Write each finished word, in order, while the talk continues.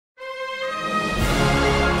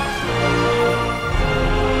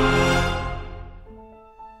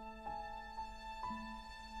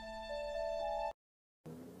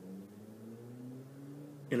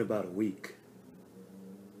In about a week,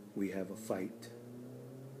 we have a fight.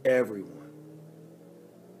 Everyone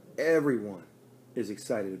is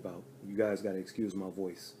excited about. You guys got to excuse my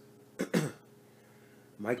voice.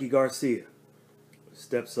 Mikey Garcia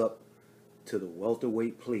steps up to the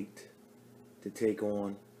welterweight plate to take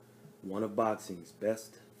on one of boxing's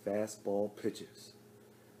best fastball pitchers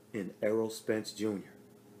in Errol Spence Jr.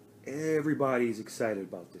 Everybody's excited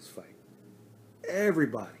about this fight.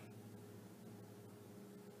 Everybody.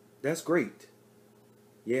 That's great.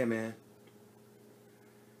 Yeah, man.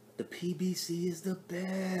 The PBC is the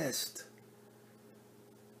best.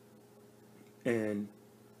 And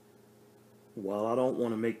while I don't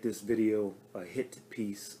want to make this video a hit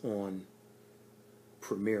piece on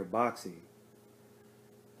Premier Boxing,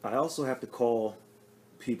 I also have to call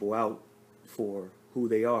people out for who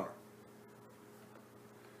they are.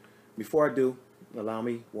 Before I do, allow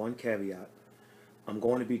me one caveat. I'm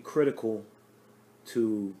going to be critical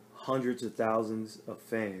to hundreds of thousands of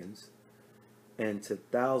fans and to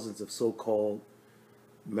thousands of so-called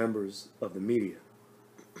members of the media.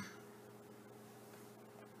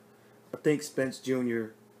 I think Spence Jr.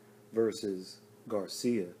 versus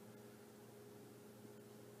Garcia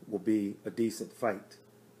will be a decent fight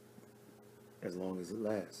as long as it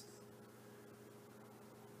lasts.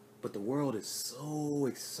 But the world is so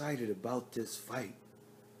excited about this fight.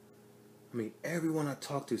 I mean, everyone I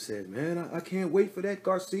talk to says, man, I can't wait for that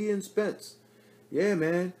Garcia and Spence. Yeah,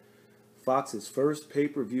 man. Fox's first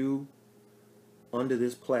pay-per-view under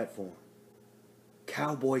this platform.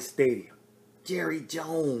 Cowboy Stadium. Jerry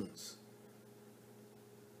Jones.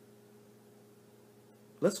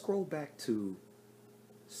 Let's scroll back to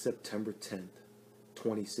September 10th,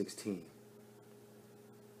 2016.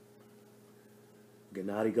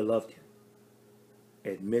 Gennady Golovkin,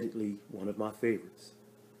 admittedly one of my favorites,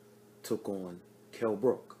 took on Kell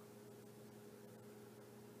Brook.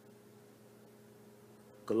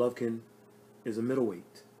 Golovkin is a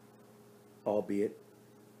middleweight, albeit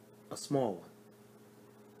a small one,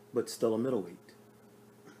 but still a middleweight.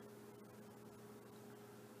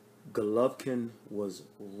 Golovkin was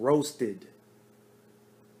roasted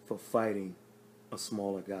for fighting a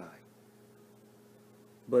smaller guy.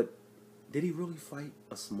 But did he really fight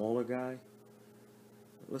a smaller guy?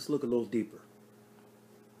 Let's look a little deeper.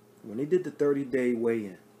 When he did the 30-day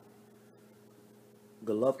weigh-in,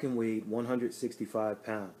 Golovkin weighed 165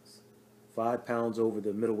 pounds, 5 pounds over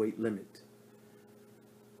the middleweight limit.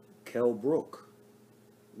 Kell Brook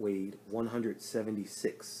weighed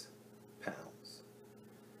 176 pounds.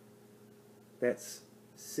 That's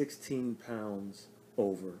 16 pounds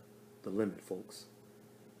over the limit, folks.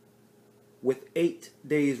 With 8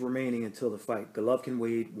 days remaining until the fight, Golovkin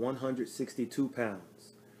weighed 162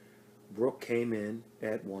 pounds. Brook came in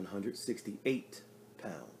at 168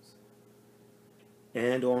 pounds.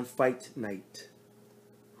 And on fight night,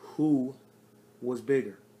 who was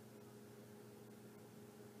bigger?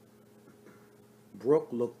 Brook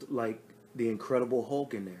looked like the Incredible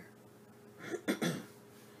Hulk in there.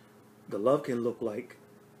 Golovkin looked like,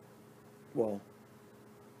 well,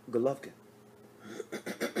 Golovkin.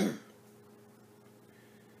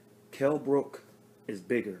 Kell Brook is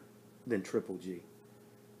bigger than Triple G.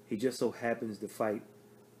 He just so happens to fight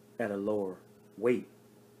at a lower weight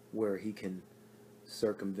where he can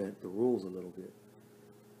circumvent the rules a little bit.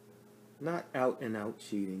 Not out and out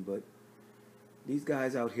cheating, but these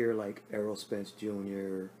guys out here like Errol Spence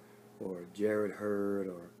Jr. or Jared Hurd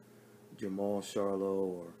or Jamal Charlo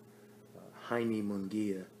or Jaime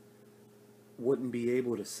Munguia wouldn't be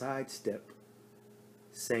able to sidestep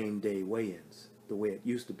same-day weigh-ins the way it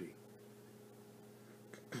used to be.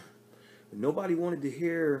 Nobody wanted to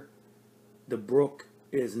hear the Brook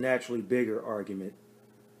is naturally bigger argument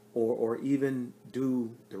or even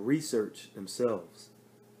do the research themselves.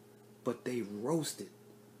 But they roasted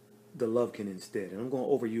Golovkin instead. And I'm going to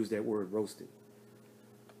overuse that word, roasted.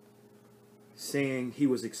 Saying he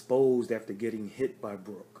was exposed after getting hit by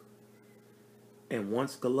Brook. And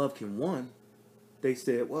once Golovkin won, they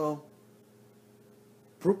said, well,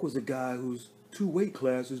 Brook was a guy who's 2 weight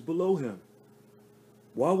classes below him.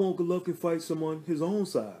 Why won't Golovkin fight someone his own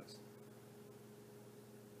size?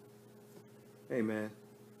 Hey, man,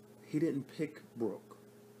 he didn't pick Brook.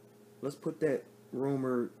 Let's put that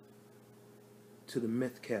rumor to the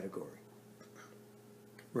myth category.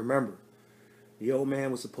 Remember, the old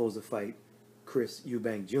man was supposed to fight Chris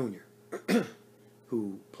Eubank Jr.,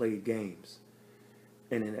 who played games,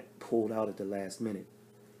 and then it pulled out at the last minute.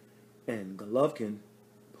 And Golovkin,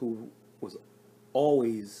 who was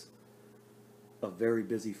always a very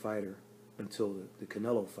busy fighter until the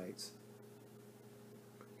Canelo fights,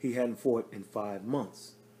 he hadn't fought in 5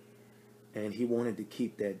 months. and he wanted to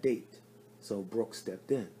keep that date. So Brooke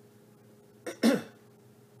stepped in.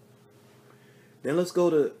 Then let's go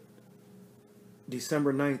to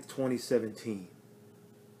December 9th, 2017.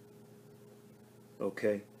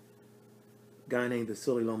 Okay. Guy named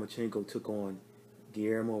Vasily Lomachenko took on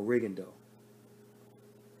Guillermo Rigondeaux.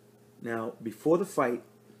 Now, before the fight,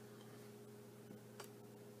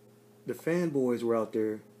 the fanboys were out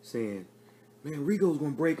there saying, man, Rigo's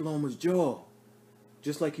going to break Loma's jaw,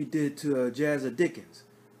 just like he did to Jazza Dickens.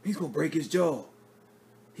 He's going to break his jaw.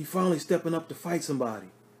 He finally stepping up to fight somebody.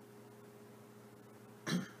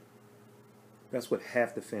 That's what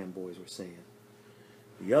half the fanboys were saying.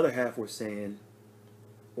 The other half were saying,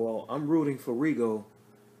 well, I'm rooting for Rigo,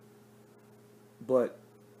 but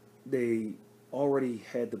they already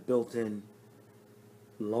had the built-in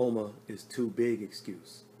Loma is too big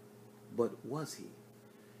excuse. But was he?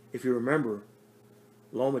 If you remember,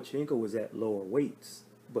 Lomachenko was at lower weights,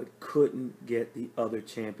 but couldn't get the other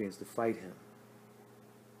champions to fight him.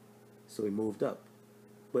 So he moved up.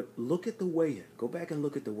 But look at the weigh-in. Go back and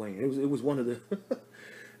look at the weigh-in. It was one of the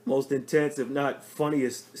most intense, if not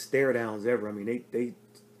funniest, stare downs ever. I mean,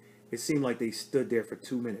 it seemed like they stood there for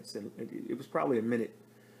 2 minutes, and it was probably a minute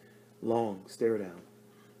long stare down.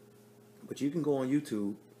 But you can go on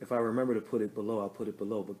YouTube. If I remember to put it below, I'll put it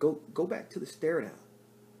below. But go back to the stare down.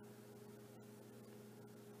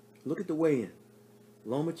 Look at the weigh-in.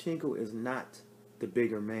 Lomachenko is not the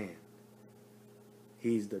bigger man.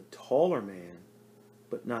 He's the taller man,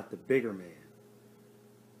 but not the bigger man.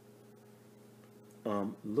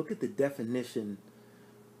 Look at the definition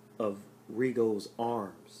of Rigo's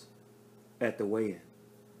arms at the weigh-in.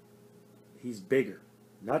 He's bigger,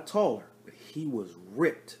 not taller, but he was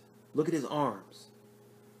ripped. Look at his arms.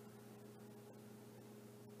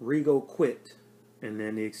 Rigo quit, and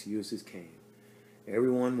then the excuses came.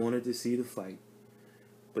 Everyone wanted to see the fight.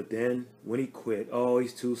 But then, when he quit, oh,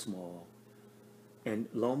 he's too small. And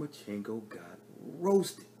Lomachenko got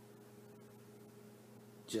roasted.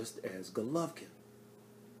 Just as Golovkin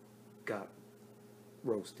got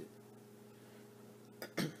roasted.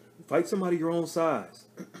 Fight somebody your own size.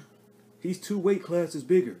 He's 2 weight classes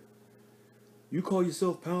bigger. You call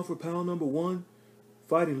yourself pound for pound #1,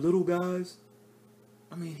 fighting little guys?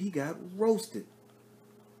 I mean, he got roasted.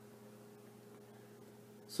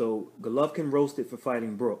 So Golovkin roasted for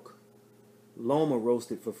fighting Brooke. Loma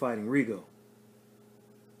roasted for fighting Rigo.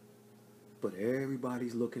 But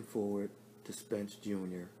everybody's looking forward to Spence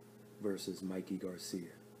Jr. versus Mikey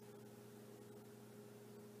Garcia.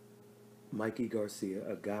 Mikey Garcia,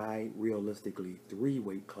 a guy realistically 3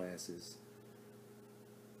 weight classes.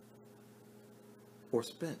 Or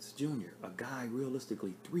Spence Jr., a guy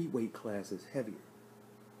realistically 3 weight classes heavier.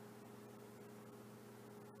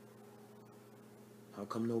 How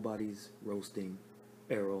come nobody's roasting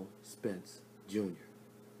Errol Spence Jr.?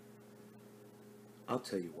 I'll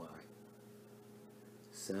tell you why.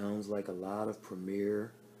 Sounds like a lot of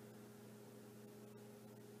premier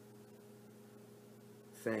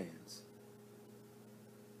fans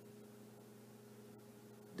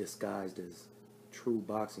disguised as true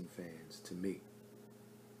boxing fans to me.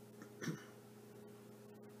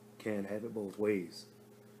 Can't have it both ways.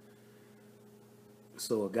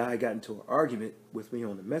 So a guy got into an argument with me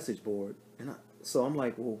on the message board, and so I'm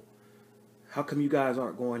like, well, how come you guys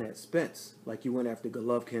aren't going at Spence like you went after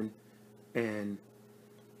Golovkin and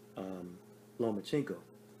Lomachenko?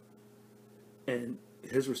 And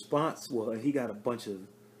his response, well, he got a bunch of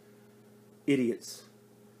idiots,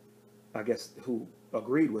 I guess, who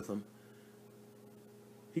agreed with him.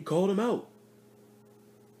 He called him out.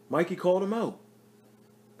 Mikey called him out.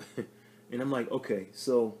 And I'm like, okay,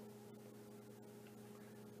 so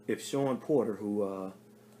if Sean Porter, who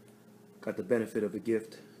got the benefit of a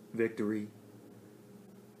gift victory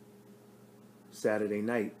Saturday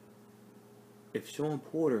night, if Sean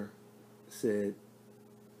Porter said,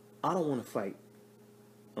 I don't want to fight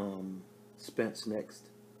Spence next,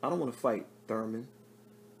 I don't want to fight Thurman,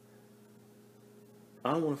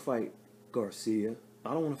 I don't want to fight Garcia,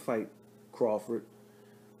 I don't want to fight Crawford,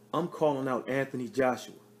 I'm calling out Anthony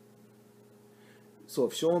Joshua. So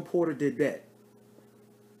if Sean Porter did that,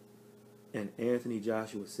 and Anthony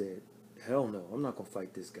Joshua said, hell no, I'm not going to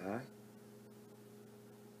fight this guy,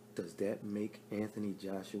 does that make Anthony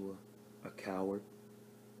Joshua a coward?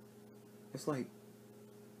 It's like,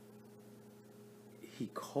 he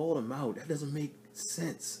called him out. That doesn't make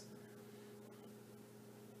sense.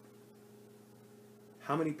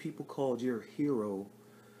 How many people called your hero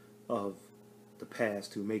of the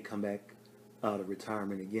past who may come back out of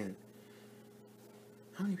retirement again?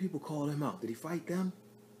 How many people called him out? Did he fight them?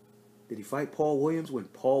 Did he fight Paul Williams when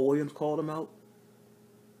Paul Williams called him out?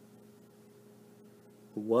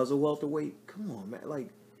 who was a welterweight. Come on, man. Like,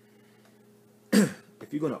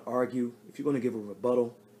 if you're going to argue, if you're going to give a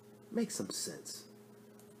rebuttal, make some sense.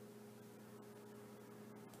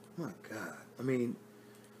 My God. I mean,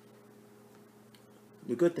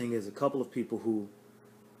 the good thing is a couple of people who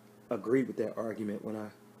agreed with that argument when I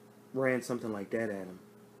ran something like that at them,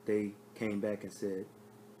 they came back and said,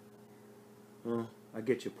 well, I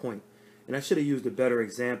get your point. And I should have used a better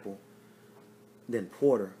example than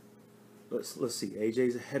Porter. Let's see.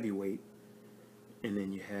 AJ's a heavyweight, and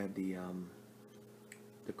then you have the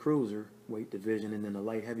cruiser weight division, and then the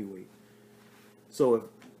light heavyweight. So if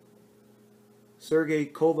Sergey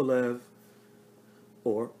Kovalev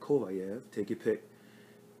or Kovayev, take your pick,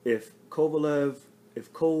 if Kov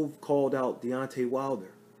called out Deontay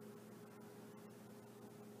Wilder,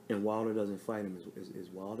 and Wilder doesn't fight him, is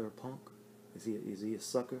Wilder a punk? Is he a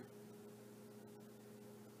sucker?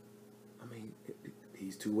 I mean,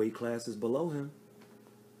 he's 2 weight classes below him.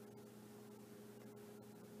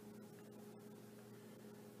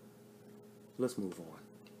 Let's move on.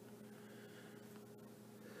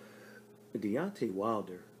 Deontay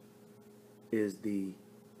Wilder is the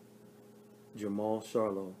Jamal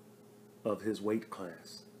Charlo of his weight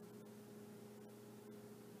class.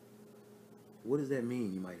 What does that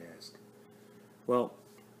mean, you might ask? Well,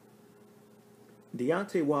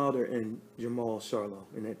 Deontay Wilder and Jamal Charlo,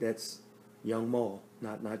 and that's Young Maul,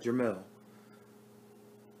 not Jermell,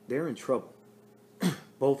 they're in trouble.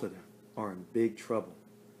 Both of them are in big trouble.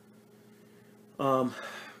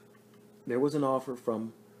 There was an offer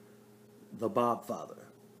from the Bob father,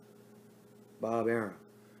 Bob Arum,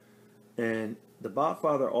 and the Bob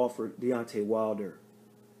father offered Deontay Wilder,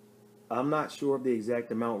 I'm not sure of the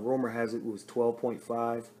exact amount, rumor has it was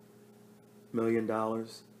 $12.5 million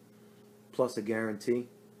plus a guarantee.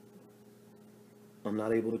 I'm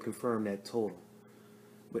not able to confirm that total,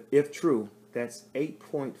 but if true, that's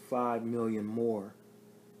 $8.5 million more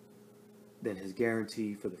than his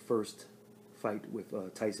guarantee for the first fight with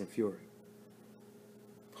Tyson Fury.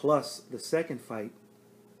 Plus, the second fight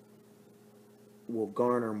will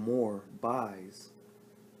garner more buys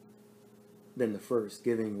than the first,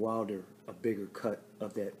 giving Wilder a bigger cut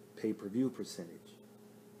of that pay-per-view percentage,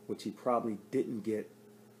 which he probably didn't get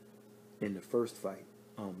in the first fight.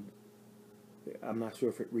 I'm not sure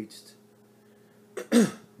if it reached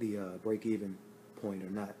the break-even point or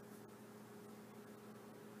not.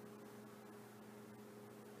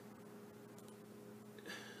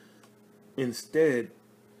 Instead,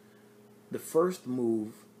 the first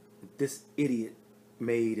move this idiot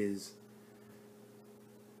made is,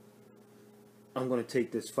 I'm going to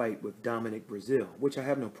take this fight with Dominic Breazeale, which I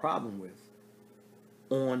have no problem with,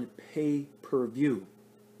 on pay-per-view,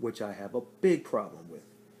 which I have a big problem with.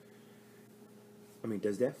 I mean,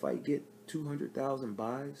 does that fight get 200,000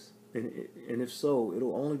 buys? And if so,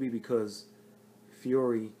 it'll only be because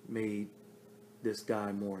Fury made this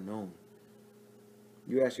guy more known.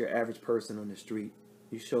 You ask your average person on the street,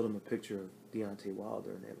 you show them a picture of Deontay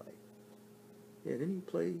Wilder, and they're like, yeah, didn't he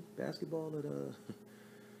play basketball at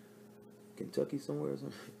Kentucky somewhere or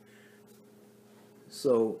something?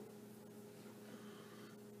 So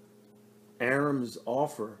Arum's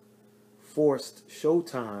offer forced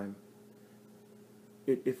Showtime,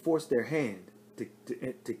 it forced their hand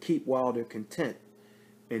to keep Wilder content.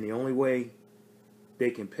 And the only way they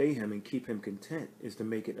can pay him and keep him content is to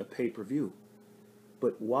make it a pay-per-view.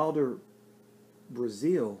 But Wilder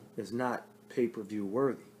Breazeale is not pay-per-view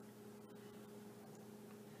worthy.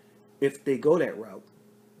 If they go that route,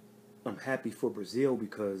 I'm happy for Breazeale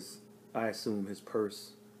because I assume his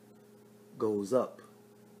purse goes up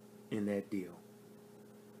in that deal.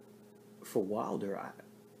 For Wilder,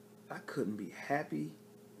 I couldn't be happy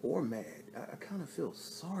or mad. I kind of feel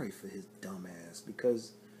sorry for his dumb ass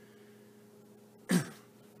because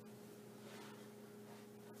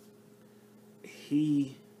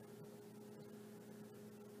he's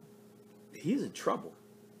in trouble.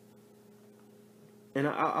 And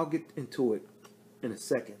I'll get into it in a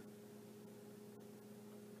second.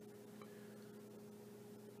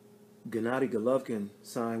 Gennady Golovkin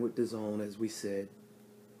signed with DAZN, as we said,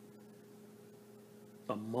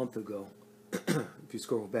 a month ago. If you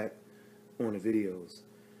scroll back on the videos.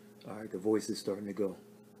 All right, the voice is starting to go. I'm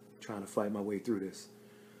trying to fight my way through this.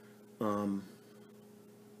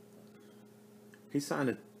 He signed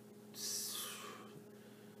a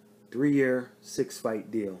 3-year,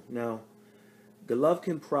 6-fight deal. Now,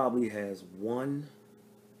 Golovkin probably has 1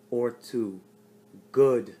 or 2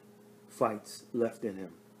 good fights left in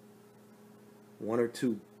him. 1 or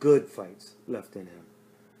 2 good fights left in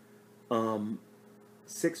him.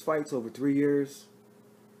 6 fights over 3 years,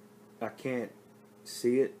 I can't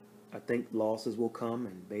see it. I think losses will come,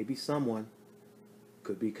 and maybe someone,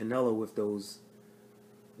 could be Canelo with those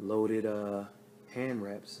loaded hand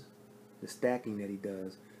wraps, the stacking that he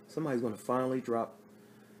does. Somebody's going to finally drop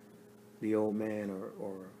the old man,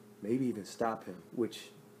 or maybe even stop him, which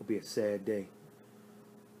will be a sad day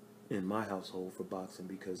in my household for boxing,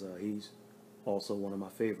 because he's also one of my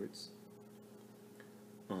favorites.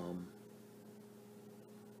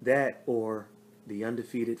 That or the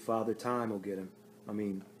undefeated Father Time will get him. I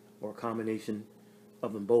mean, or a combination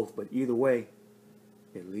of them both. But either way,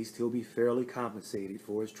 at least he'll be fairly compensated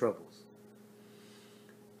for his troubles.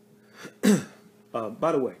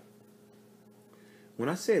 By the way, when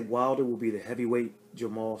I said Wilder will be the heavyweight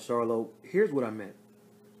Jamal Charlo, here's what I meant.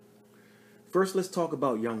 First, let's talk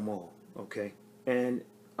about Young Maul, okay? And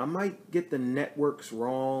I might get the networks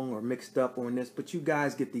wrong or mixed up on this, but you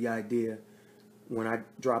guys get the idea when I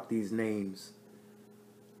drop these names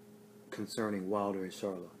concerning Wilder and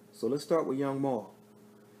Charlo. So let's start with Young Maul.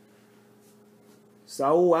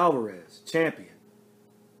 Saul Alvarez, champion.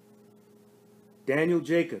 Daniel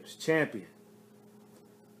Jacobs, champion.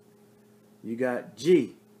 You got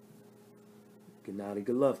G, Gennady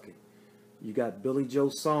Golovkin. You got Billy Joe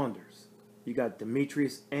Saunders. You got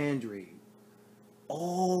Demetrius Andrade.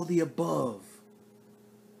 All the above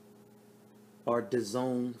are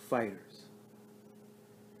DAZN fighters.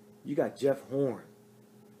 You got Jeff Horn.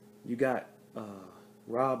 You got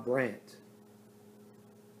Rob Brandt.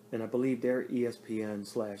 And I believe they're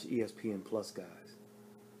ESPN/ESPN Plus guys.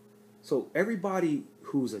 So everybody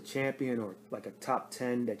who's a champion or like a top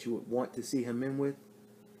 10 that you would want to see him in with,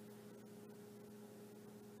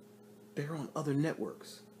 they're on other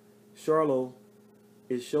networks. Charlo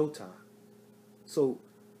is Showtime. So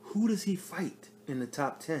who does he fight in the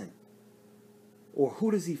top 10? Or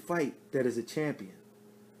who does he fight that is a champion?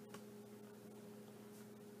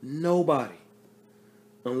 Nobody.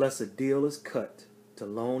 Unless a deal is cut to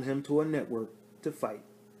loan him to a network to fight,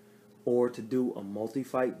 or to do a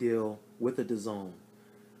multi-fight deal with a DAZN,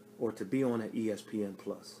 or to be on an ESPN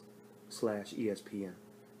Plus/ESPN.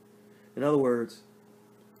 In other words,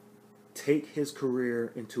 take his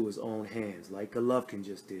career into his own hands, like Golovkin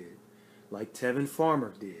just did, like Tevin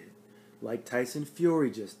Farmer did, like Tyson Fury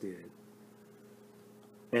just did.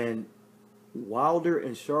 And Wilder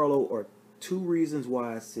and Charlo are two reasons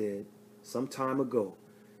why I said some time ago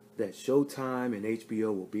that Showtime and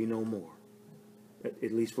HBO will be no more,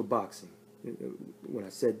 at least for boxing. When I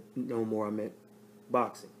said no more, I meant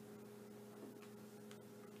boxing.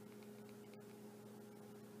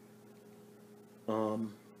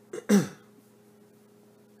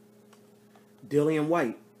 Dillian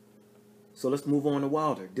White. So let's move on to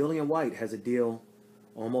Wilder. Dillian White has a deal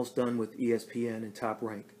almost done with ESPN and Top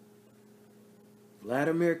Rank.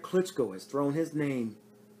 Vladimir Klitschko has thrown his name,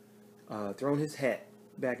 thrown his hat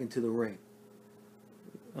back into the ring.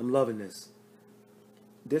 I'm loving this.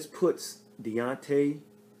 This puts Deontay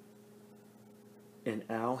and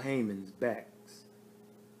Al Heyman's backs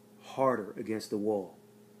harder against the wall.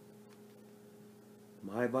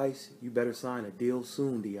 My advice, you better sign a deal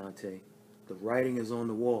soon, Deontay. The writing is on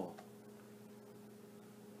the wall.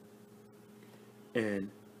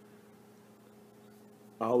 And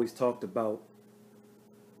I always talked about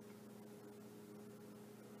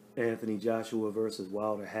Anthony Joshua versus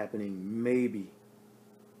Wilder happening maybe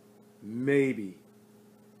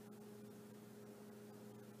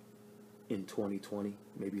in 2020,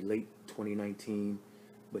 maybe late 2019,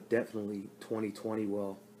 but definitely 2020.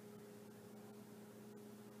 Well,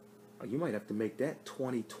 you might have to make that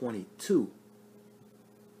 2022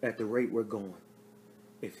 at the rate we're going.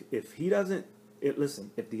 If he doesn't,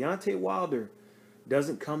 listen, if Deontay Wilder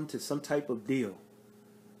doesn't come to some type of deal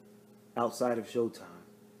outside of Showtime,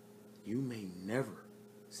 you may never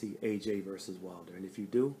see AJ versus Wilder. And if you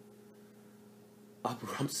do,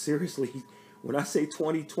 I'm seriously, when I say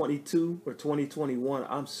 2022 or 2021,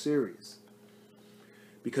 I'm serious.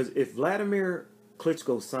 Because if Vladimir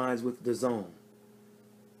Klitschko signs with DAZN,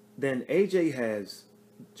 then AJ has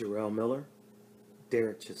Jarrell Miller,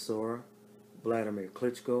 Derek Chisora, Vladimir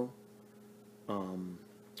Klitschko,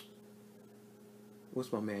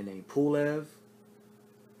 what's my man name? Pulev,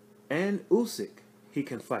 and Usyk he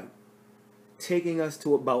can fight, taking us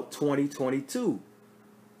to about 2022,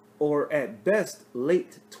 or at best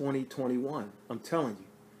late 2021. I'm telling you,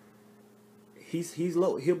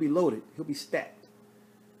 he'll be loaded, he'll be stacked.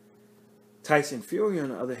 Tyson Fury, on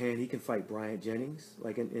the other hand, he can fight Bryant Jennings,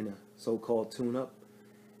 like in a so-called tune-up.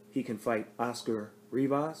 He can fight Oscar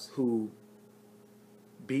Rivas, who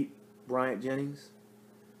beat Bryant Jennings.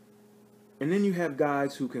 And then you have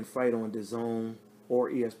guys who can fight on DAZN or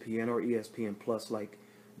ESPN Plus, like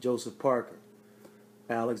Joseph Parker.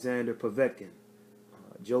 Alexander Povetkin,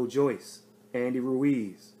 Joe Joyce, Andy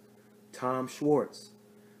Ruiz, Tom Schwartz,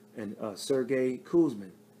 and Sergey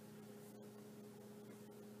Kuzmin.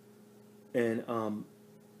 And I'm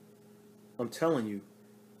telling you,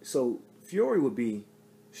 so Fury would be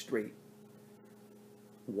straight.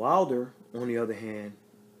 Wilder, on the other hand,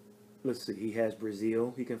 let's see, he has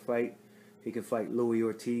Brazil. He can fight. He can fight Louis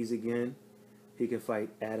Ortiz again. He can fight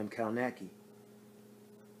Adam Kalnacki.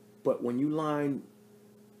 But when you line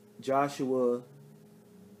Joshua's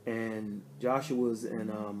and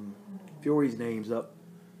Fury's names up,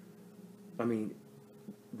 I mean,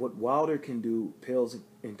 what Wilder can do pales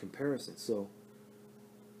in comparison. So,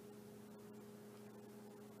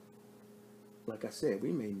 like I said,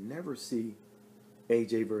 we may never see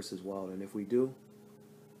AJ versus Wilder. And if we do,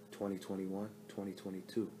 2021,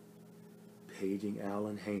 2022, paging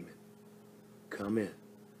Allen Heyman. Come in.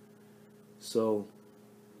 So,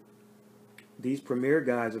 these premier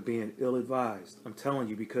guys are being ill-advised. I'm telling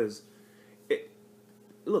you, because,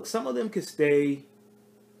 look, some of them could stay,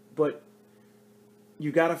 but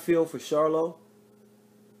you got to feel for CHARLO,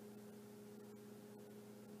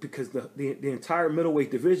 because the entire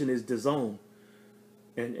middleweight division is DAZN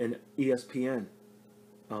and ESPN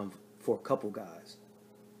for a couple guys.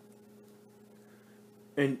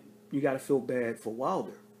 And you got to feel bad for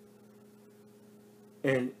Wilder.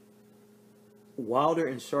 And Wilder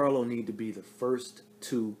and CHARLO need to be the first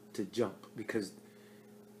two to jump, because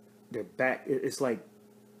they're back. It's like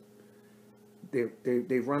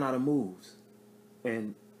they've run out of moves.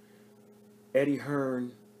 And Eddie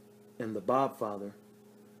Hearn and the Bob father,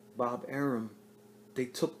 Bob Arum, they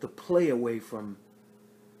took the play away from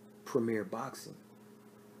premier boxing.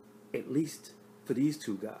 At least for these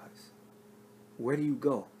two guys. Where do you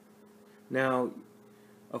go? Now,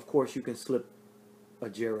 of course, you can slip a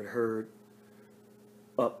Jarrett Hurd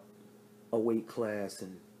up a weight class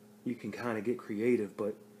and you can kind of get creative,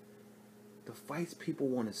 but the fights people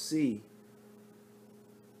want to see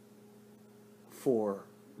for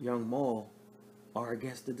Young Maul are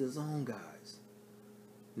against the DAZN guys.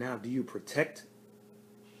 Now, do you protect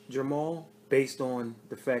Jamal based on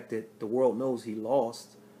the fact that the world knows he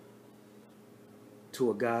lost to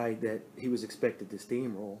a guy that he was expected to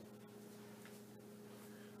steamroll?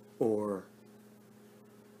 Or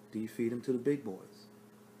do you feed him to the big boys?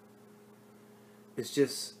 It's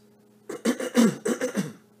just,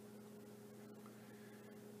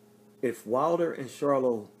 if Wilder and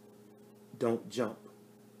CHARLO don't jump,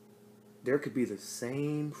 there could be the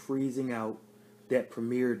same freezing out that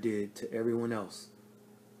Premier did to everyone else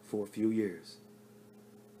for a few years.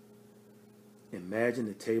 Imagine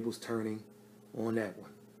the tables turning on that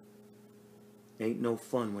one. Ain't no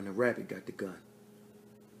fun when the rabbit got the gun.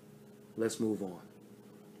 Let's move on.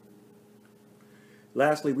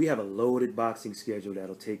 Lastly, we have a loaded boxing schedule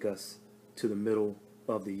that'll take us to the middle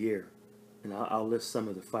of the year. And I'll list some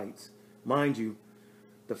of the fights. Mind you,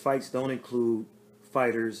 the fights don't include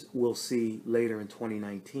fighters we'll see later in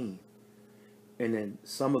 2019. And then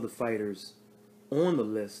some of the fighters on the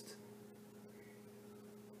list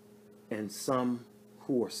and some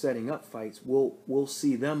who are setting up fights, we'll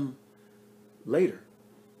see them later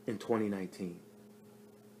in 2019.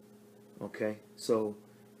 Okay, so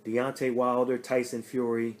Deontay Wilder, Tyson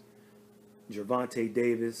Fury, Gervonta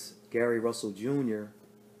Davis, Gary Russell Jr.,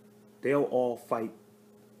 they'll all fight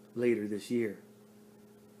later this year.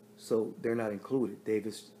 So they're not included.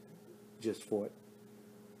 Davis just fought.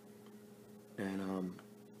 And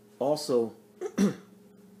also,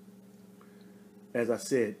 as I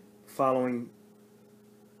said,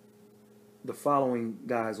 the following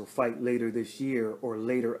guys will fight later this year or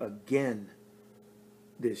later again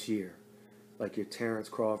this year. Like your Terrence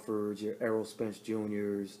Crawfords, your Errol Spence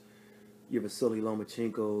Jr.'s, your Vasily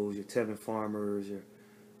Lomachenko's, your Tevin Farmers, your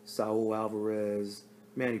Saul Alvarez,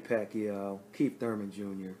 Manny Pacquiao, Keith Thurman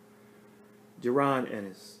Jr., Jaron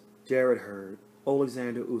Ennis, Jarrett Hurd,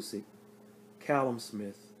 Alexander Usyk, Callum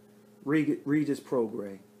Smith, Regis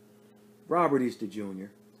Prograis, Robert Easter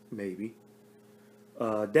Jr., maybe,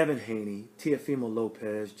 Devin Haney, Teofimo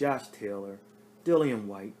Lopez, Josh Taylor, Dillian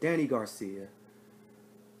White, Danny Garcia,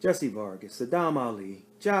 Jesse Vargas, Saddam Ali,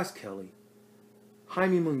 Josh Kelly,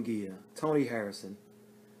 Jaime Munguia, Tony Harrison,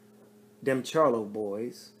 them CHARLO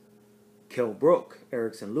boys, Kell Brook,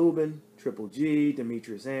 Erickson Lubin, Triple G,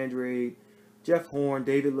 Demetrius Andrade, Jeff Horn,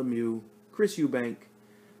 David Lemieux, Chris Eubank,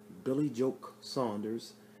 Billy Joke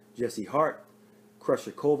Saunders, Jesse Hart,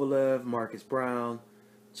 Crusher Kovalev, Marcus Brown,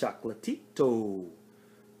 Chocolatito,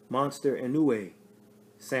 Monster Inoue,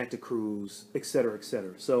 Santa Cruz, etc.,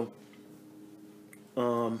 etc. So,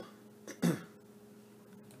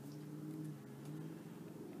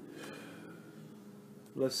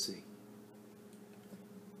 let's see.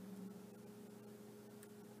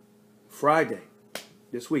 Friday,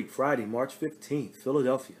 this week, Friday, March 15th,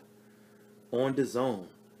 Philadelphia, on DAZN.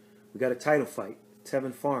 We got a title fight.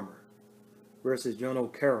 Tevin Farmer versus John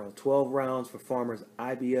O'Carroll. 12 rounds for Farmer's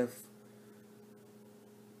IBF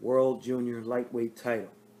World Junior Lightweight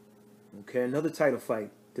title. Okay, another title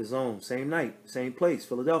fight. DAZN, same night, same place,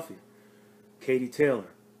 Philadelphia. Katie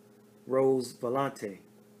Taylor, Rose Valente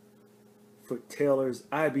for Taylor's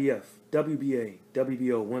IBF, WBA,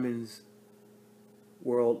 WBO Women's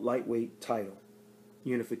World Lightweight title.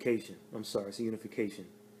 Unification. I'm sorry, it's a unification.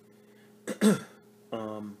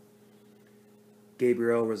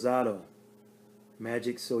 Gabriel Rosado,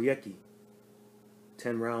 Magic Soyeki,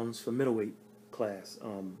 10 rounds for middleweight class.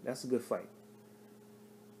 That's a good fight.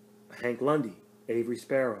 Hank Lundy, Avery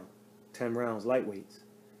Sparrow, 10 rounds lightweights.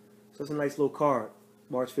 So it's a nice little card.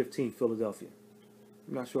 March 15th, Philadelphia.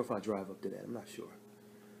 I'm not sure if I drive up to that. I'm not sure.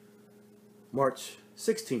 March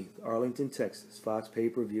 16th, Arlington, Texas. Fox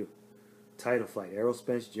pay-per-view. Title fight. Errol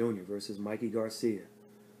Spence Jr. versus Mikey Garcia.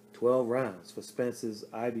 12 rounds for Spence's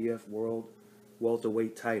IBF World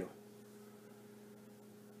Welterweight title.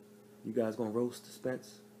 You guys gonna roast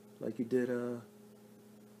Spence like you did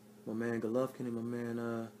my man Golovkin and my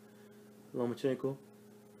man Lomachenko?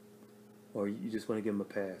 Or you just want to give him a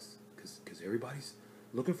pass? Because everybody's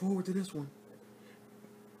looking forward to this one.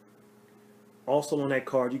 Also on that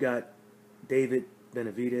card, you got David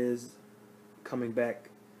Benavidez coming back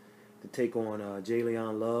to take on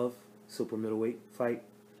Jalen Love, super middleweight fight.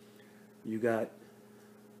 You got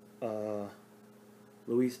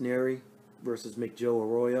Luis Neri versus McJoe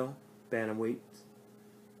Arroyo, bantamweight.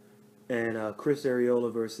 And Chris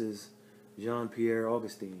Arreola versus Jean-Pierre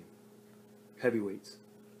Augustine, heavyweights.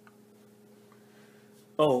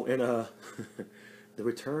 Oh, and the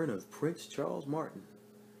return of Prince Charles Martin,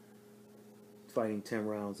 fighting 10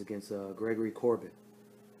 rounds against Gregory Corbin.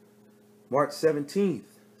 March 17th,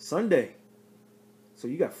 Sunday. So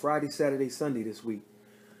you got Friday, Saturday, Sunday this week.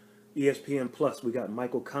 ESPN Plus, we got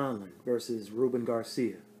Michael Conlan versus Ruben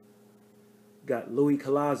Garcia. Got Louis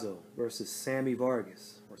Collazo versus Sammy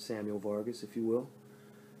Vargas, or Samuel Vargas, if you will.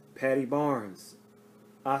 Patty Barnes,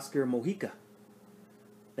 Oscar Mojica.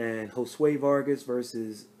 And Josue Vargas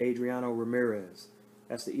versus Adriano Ramirez.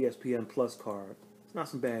 That's the ESPN Plus card. It's not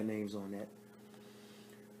some bad names on that.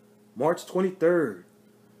 March 23rd,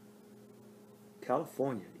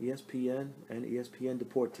 California, ESPN and ESPN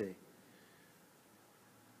Deporte.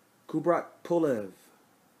 Kubrat Pulev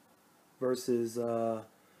versus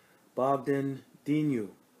Bogdan Dinu,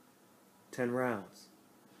 10 rounds.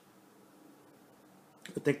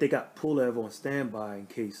 I think they got Pulev on standby in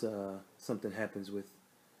case something happens with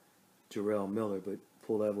Jarrell Miller, but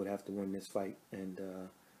Pulev would have to win this fight and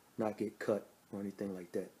not get cut or anything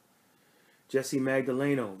like that. Jesse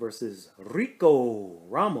Magdaleno versus Rico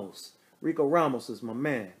Ramos. Rico Ramos is my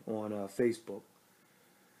man on Facebook.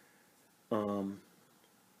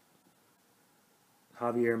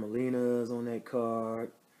 Javier Molina is on that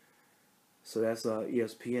card. So that's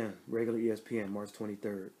ESPN, regular ESPN, March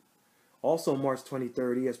 23rd. Also March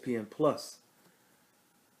 23rd, ESPN Plus.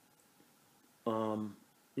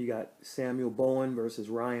 You got Samuel Bowen versus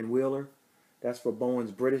Ryan Wheeler. That's for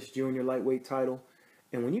Bowen's British Junior Lightweight title.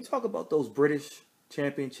 And when you talk about those British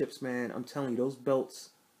championships, man, I'm telling you, those belts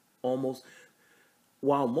almost...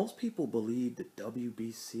 While most people believe the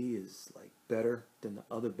WBC is like better than the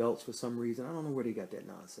other belts for some reason, I don't know where they got that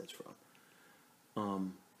nonsense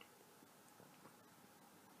from.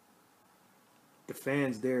 The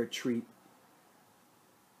fans there treat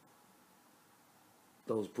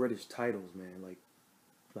those British titles, man, like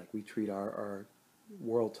we treat our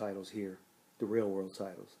world titles here, the real world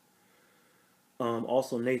titles.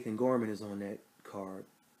 Also, Nathan Gorman is on that card,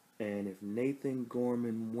 and if Nathan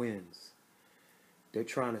Gorman wins, they're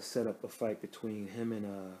trying to set up a fight between him and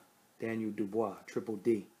Daniel Dubois, Triple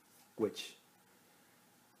D, which,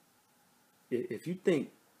 if you think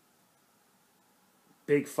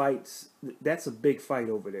big fights, that's a big fight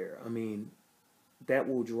over there. I mean, that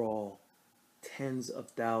will draw tens of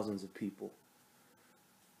thousands of people.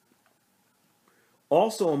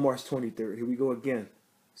 Also on March 23rd, here we go again.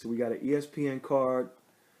 So we got an ESPN card,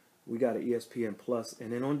 we got an ESPN Plus,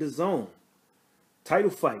 and then on DAZN, title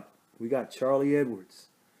fight. We got Charlie Edwards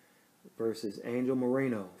versus Angel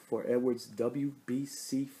Moreno for Edwards'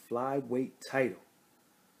 WBC flyweight title.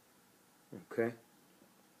 Okay.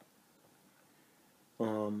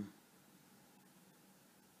 And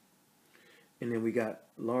then we got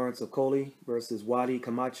Lawrence Okolie versus Wadi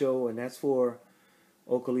Camacho, and that's for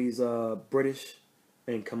Okolie's British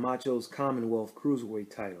and Camacho's Commonwealth cruiserweight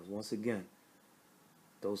titles. Once again,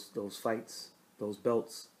 those fights, Those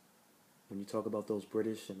belts, when you talk about those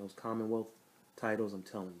British and those Commonwealth titles, I'm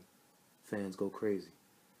telling you, fans go crazy.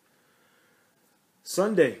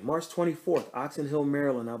 Sunday, March 24th, Oxon Hill,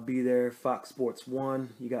 Maryland. I'll be there. Fox Sports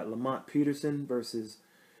 1. You got Lamont Peterson versus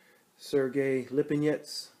Sergey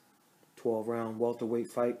Lipinets. 12-round welterweight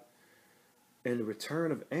fight. And the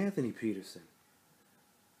return of Anthony Peterson.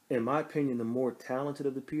 In my opinion, the more talented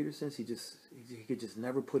of the Petersons, he could just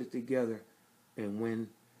never put it together and win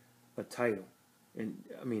a title. And,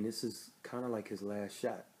 I mean, this is kind of like his last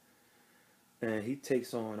shot. And he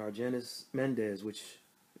takes on Argenis Mendez, which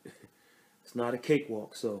it's not a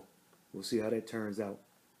cakewalk, so we'll see how that turns out.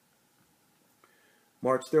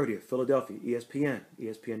 March 30th, Philadelphia,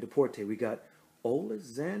 ESPN Deporte. We got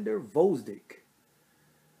Alexander Vosdik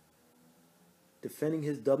defending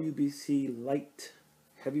his WBC light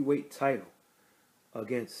heavyweight title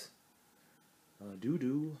against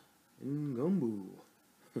Dudu Ngumbu.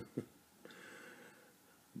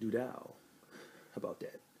 Dudao. How about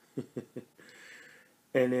that?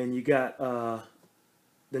 And then you got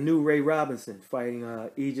the new Ray Robinson fighting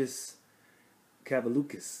Aegis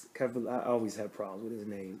Kavaloukas. I always have problems with his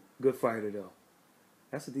name. Good fighter, though.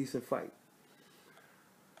 That's a decent fight.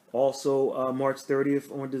 Also, March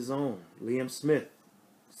 30th on DAZN, Liam Smith,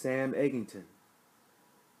 Sam Eggington.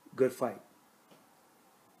 Good fight.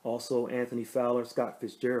 Also, Anthony Fowler, Scott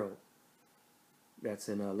Fitzgerald. That's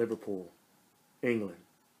in Liverpool, England.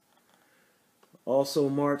 Also,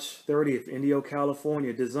 March 30th, Indio,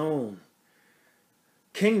 California, DAZN.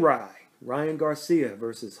 King Ryan Garcia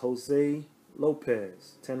versus Jose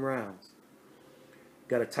Lopez, 10 rounds.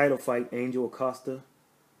 Got a title fight, Angel Acosta.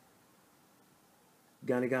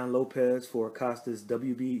 Ganigan Lopez for Acosta's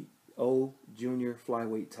WBO junior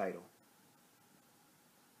flyweight title.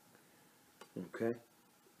 Okay.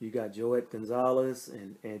 You got Joet Gonzalez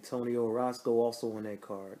and Antonio Orozco also on that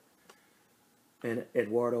card. And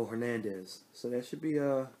Eduardo Hernandez. So that should be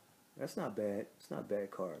that's not bad. It's not a bad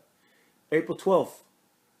card. April 12th,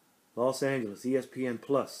 Los Angeles, ESPN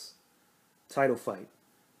Plus. Title fight.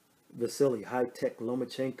 Vasily High-Tech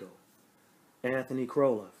Lomachenko. Anthony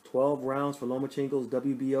Krolov. 12 rounds for Lomachenko's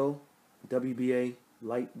WBO, WBA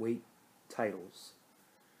lightweight titles.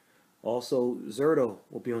 Also, Zurdo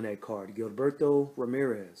will be on that card. Gilberto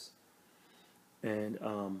Ramirez. And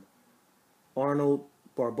Arnold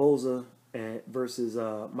Barboza versus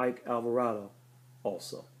Mike Alvarado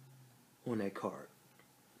also on that card.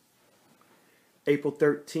 April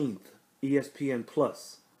 13th, ESPN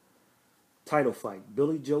Plus. Title fight.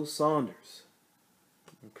 Billy Joe Saunders.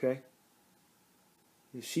 Okay.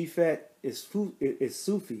 Shifat is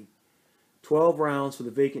Sufi. 12 rounds for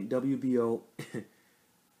the vacant WBO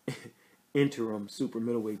interim super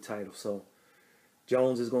middleweight title. So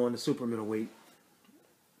Jones is going to super middleweight.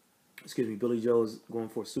 Excuse me, Billy Joe is going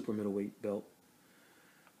for a super middleweight belt.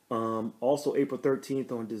 Also April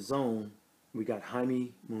 13th on DAZN, we got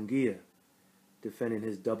Jaime Munguia defending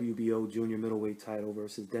his WBO junior middleweight title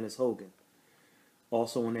versus Dennis Hogan.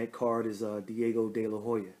 Also on that card is Diego De La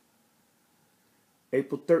Hoya.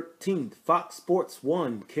 April 13th, Fox Sports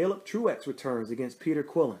 1, Caleb Truex returns against Peter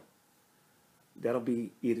Quillen. That'll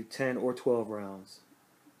be either 10 or 12 rounds,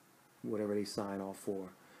 whatever they sign off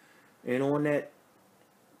for. And on that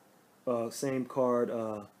same card,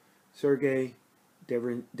 Sergey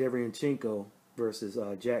Derevyanchenko versus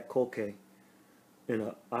Jack Kolke in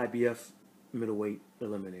a IBF middleweight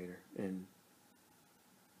eliminator. And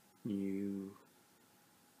you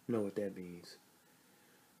know what that means.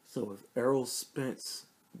 So if Errol Spence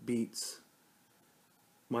beats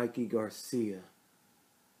Mikey Garcia,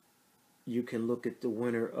 you can look at the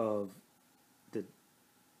winner of the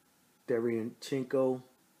Derevyanchenko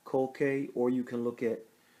Kolke, or you can look at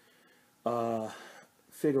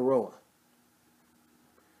Figueroa,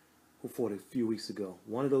 who fought a few weeks ago.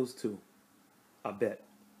 One of those two, I bet,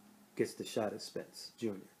 gets the shot at Spence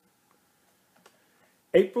Jr.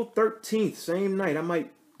 April 13th, same night, I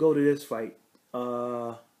might go to this fight.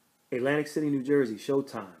 Atlantic City, New Jersey,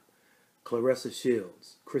 Showtime. Claressa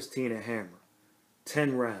Shields, Christina Hammer.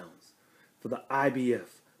 10 rounds for the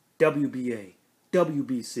IBF, WBA,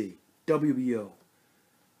 WBC, WBO.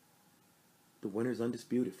 The winner's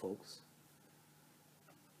undisputed, folks.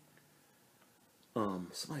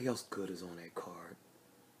 Somebody else good is on that card.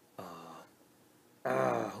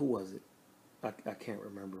 Who was it? I can't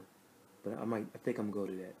remember. But I think I'm going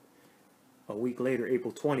to go to that. A week later,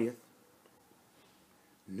 April 20th,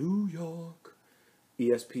 New York,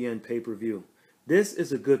 ESPN pay-per-view. This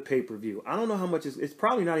is a good pay-per-view. I don't know how much it's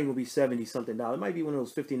probably not even going to be $70-something. It might be one of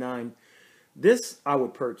those 59. This I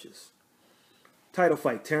would purchase. Title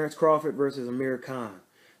fight, Terrence Crawford versus Amir Khan.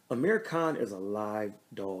 Amir Khan is a live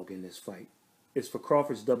dog in this fight. is for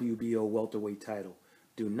Crawford's WBO welterweight title.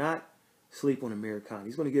 Do not sleep on Amir Khan.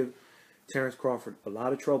 He's going to give Terrence Crawford a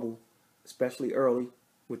lot of trouble, especially early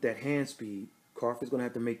with that hand speed. Crawford's going to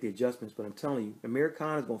have to make the adjustments, but I'm telling you, Amir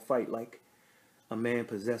Khan is going to fight like a man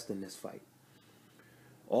possessed in this fight.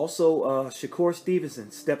 Also, Shakur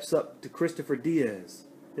Stevenson steps up to Christopher Diaz.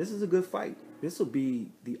 This is a good fight. This will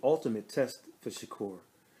be the ultimate test for Shakur.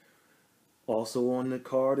 Also on the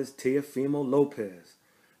card is Teofimo Lopez.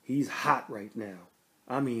 He's hot right now.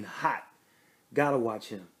 I mean hot. Gotta watch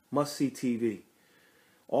him. Must-see TV.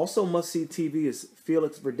 Also must-see TV is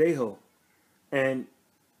Felix Verdejo. And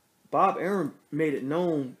Bob Arum made it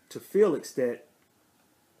known to Felix that,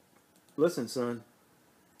 listen, son,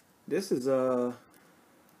 this is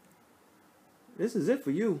it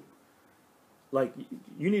for you. Like,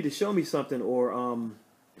 you need to show me something, or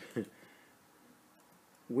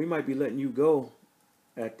we might be letting you go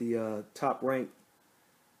at the top-ranked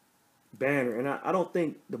banner. And I don't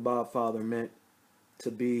think the Bob father meant to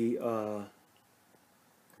be to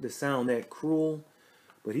sound that cruel,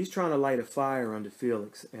 but he's trying to light a fire under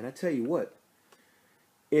Felix. And I tell you what,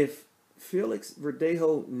 if Felix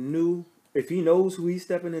Verdejo knew, if he knows who he's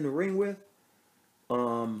stepping in the ring with,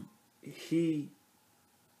 he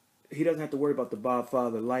doesn't have to worry about the Bob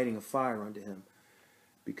father lighting a fire under him,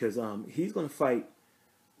 because he's going to fight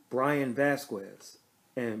Brian Vasquez.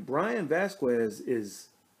 And Brian Vasquez is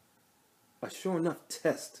a sure enough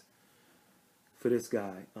test for this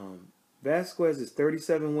guy. Vasquez is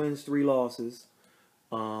 37 wins, 3 losses.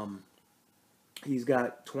 He's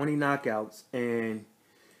got 20 knockouts. And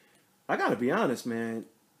I got to be honest, man,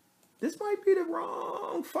 this might be the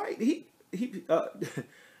wrong fight. It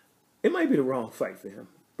might be the wrong fight for him.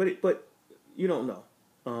 But you don't know.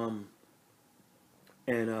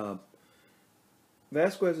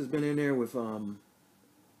 Vasquez has been in there with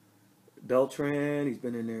Beltran. He's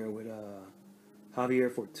been in there with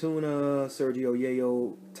Javier Fortuna, Sergio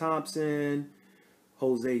Yayo Thompson,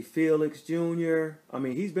 Jose Felix Jr. I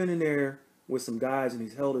mean, he's been in there with some guys, and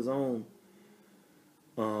he's held his own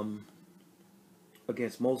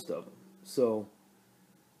against most of them. So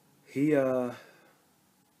he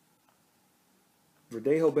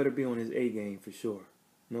Verdejo better be on his A game for sure.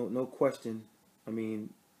 No question. I mean,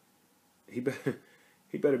 he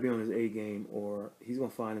better be on his A game, or he's gonna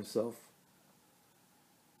find himself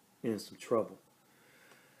in some trouble.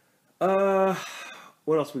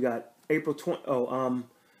 What else we got? April 20.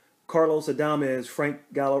 Carlos Adames, Frank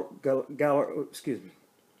excuse me.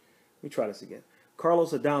 Let me try this again.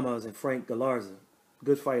 Carlos Adames and Frank Galarza.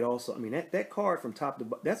 Good fight also. I mean, that card from top to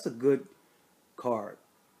bottom, that's a good card.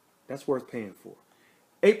 That's worth paying for.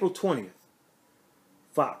 April 20th.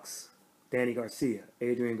 Fox, Danny Garcia,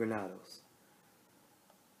 Adrian Granados.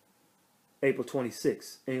 April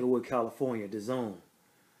 26th, Inglewood, California, DAZN.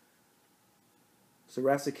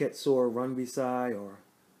 Sarasaket Sor Rungvisai, or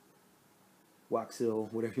Waxil,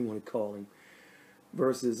 whatever you want to call him,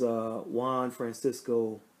 versus Juan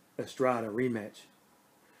Francisco Estrada rematch.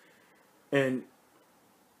 And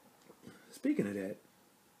speaking of that,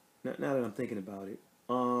 now that I'm thinking about it,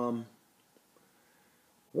 one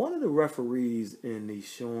of the referees in the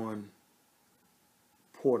Sean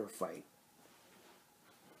Porter fight,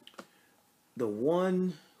 the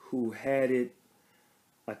one who had it,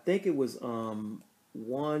 I think it was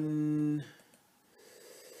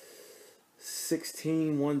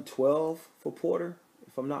 116, 112 for Porter,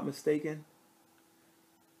 if I'm not mistaken.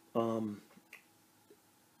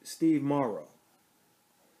 Steve Morrow.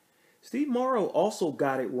 Steve Morrow also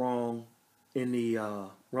got it wrong in the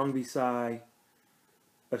Rungvisai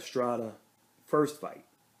Estrada first fight.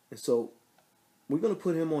 And so we're going to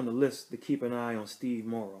put him on the list to keep an eye on Steve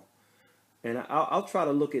Morrow. And I'll try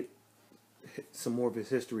to look at some more of his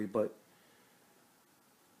history, but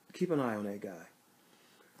keep an eye on that guy.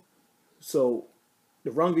 So the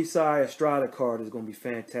Rungvisai Estrada card is going to be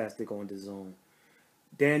fantastic on DAZN.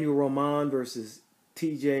 Daniel Roman versus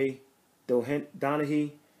TJ Donahue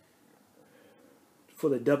for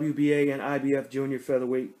the WBA and IBF Junior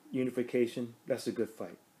Featherweight Unification. That's a good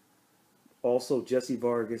fight. Also, Jesse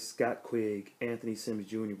Vargas, Scott Quigg, Anthony Sims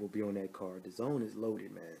Jr. will be on that card. DAZN is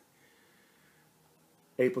loaded, man.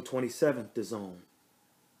 April 27th, DAZN.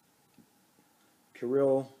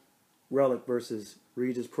 Kirill Relic versus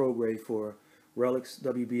Regis Prograis for Relic's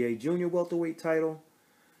WBA Junior Welterweight title.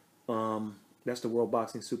 That's the World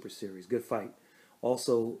Boxing Super Series. Good fight.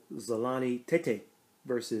 Also, Zolani Tete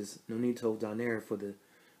versus Nonito Donaire for the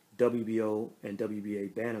WBO and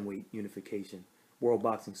WBA Bantamweight Unification World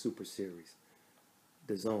Boxing Super Series.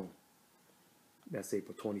 DAZN. That's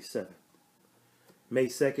April 27th. May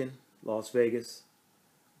 2nd, Las Vegas.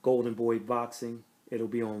 Golden Boy Boxing It'll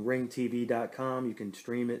be on ringtv.com. You can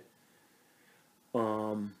stream it.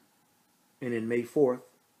 And then May 4th,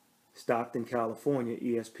 Stockton, California,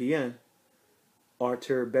 ESPN,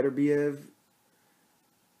 Artur Beterbiev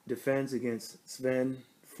defends against Sven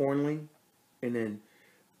Fornling. And then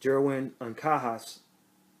Jerwin Ancajas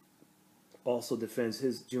also defends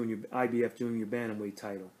his IBF junior bantamweight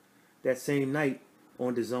title. That same night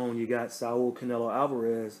on DAZN, you got Saul Canelo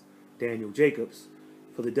Alvarez, Daniel Jacobs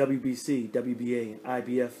for the WBC, WBA, and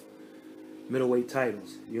IBF middleweight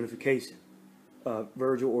titles, unification.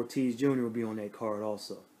 Virgil Ortiz Jr. will be on that card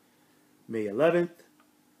also. May 11th,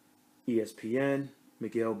 ESPN,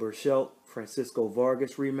 Miguel Berchelt, Francisco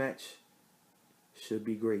Vargas rematch. Should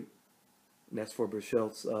be great. That's for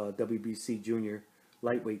Berchelt's WBC junior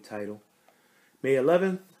lightweight title. May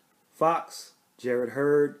 11th, Fox, Jared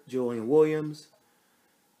Hurd, Julian Williams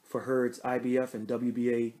for Hurd's IBF and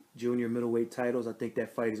WBA junior middleweight titles. I think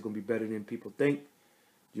that fight is going to be better than people think.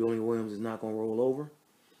 Julian Williams is not going to roll over.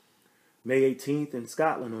 May 18th in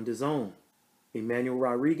Scotland on DAZN, Emmanuel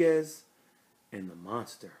Rodriguez and the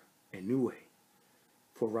Monster, Inoue,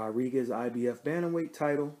 for Rodriguez IBF bantamweight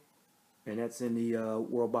title, and that's in the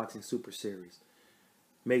World Boxing Super Series.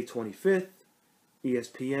 May 25th,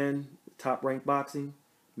 ESPN, Top Rank Boxing.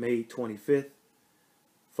 May 25th,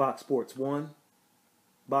 Fox Sports 1,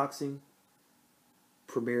 Boxing,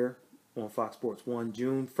 premiere on Fox Sports 1.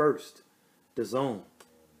 June 1st, DAZN,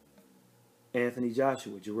 Anthony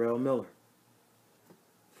Joshua, Jarrell Miller,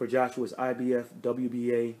 for Joshua's IBF,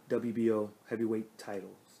 WBA, WBO heavyweight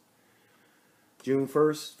titles. June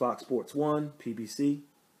 1st, Fox Sports 1, PBC.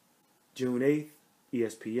 June 8th,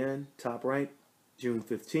 ESPN, Top Rank. June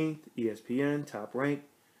 15th, ESPN, Top Rank.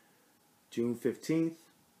 June 15th,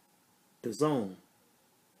 DAZN,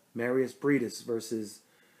 Marius Briedis versus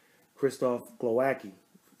Krzysztof Glowacki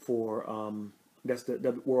for, that's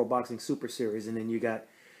the World Boxing Super Series. And then you got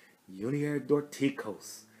Junior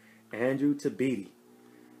Dorticos, Andrew Tabiti.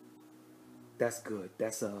 That's good.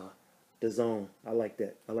 That's DAZN. I like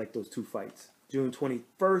that. I like those two fights. June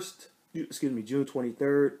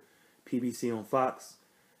 23rd, PBC on Fox.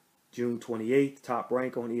 June 28th, Top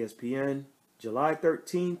Rank on ESPN. July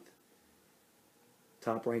 13th,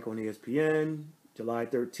 Top Rank on ESPN. July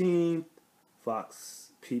 13th,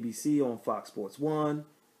 Fox PBC on Fox Sports 1.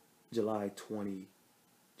 July 20th,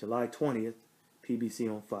 PBC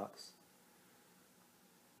on Fox.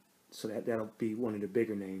 So that'll be one of the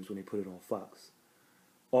bigger names when they put it on Fox.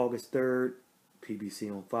 August 3rd, PBC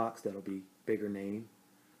on Fox. That'll be bigger name.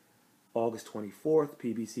 August 24th,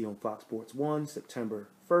 PBC on Fox Sports 1. September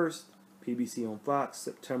 1st, PBC on Fox.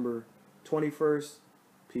 September 21st,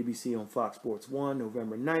 PBC on Fox Sports 1.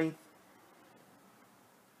 November 9th.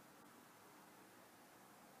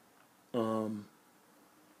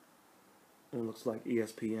 It looks like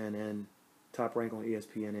ESPN and Top Rank on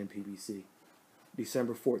ESPN and PBC.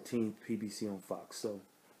 December 14th, PBC on Fox. So,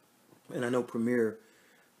 and I know Premiere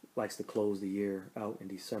likes to close the year out in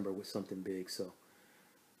December with something big, so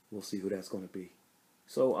we'll see who that's going to be.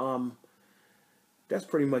 So, that's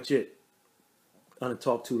pretty much it. I didn't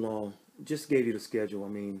talk too long. Just gave you the schedule. I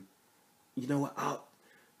mean, you know what?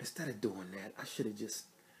 Instead of doing that, I should have just...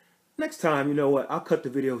 Next time, you know what? I'll cut the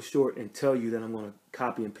video short and tell you that I'm going to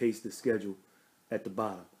copy and paste the schedule at the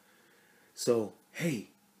bottom. So, hey,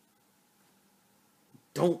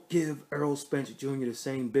 don't give Errol Spence Jr. the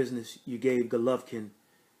same business you gave Golovkin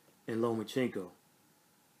and Lomachenko.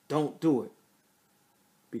 Don't do it,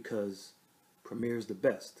 because Premier's the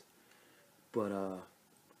best. But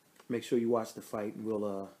make sure you watch the fight, and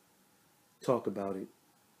we'll talk about it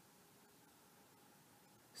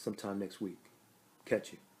sometime next week.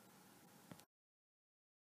 Catch you.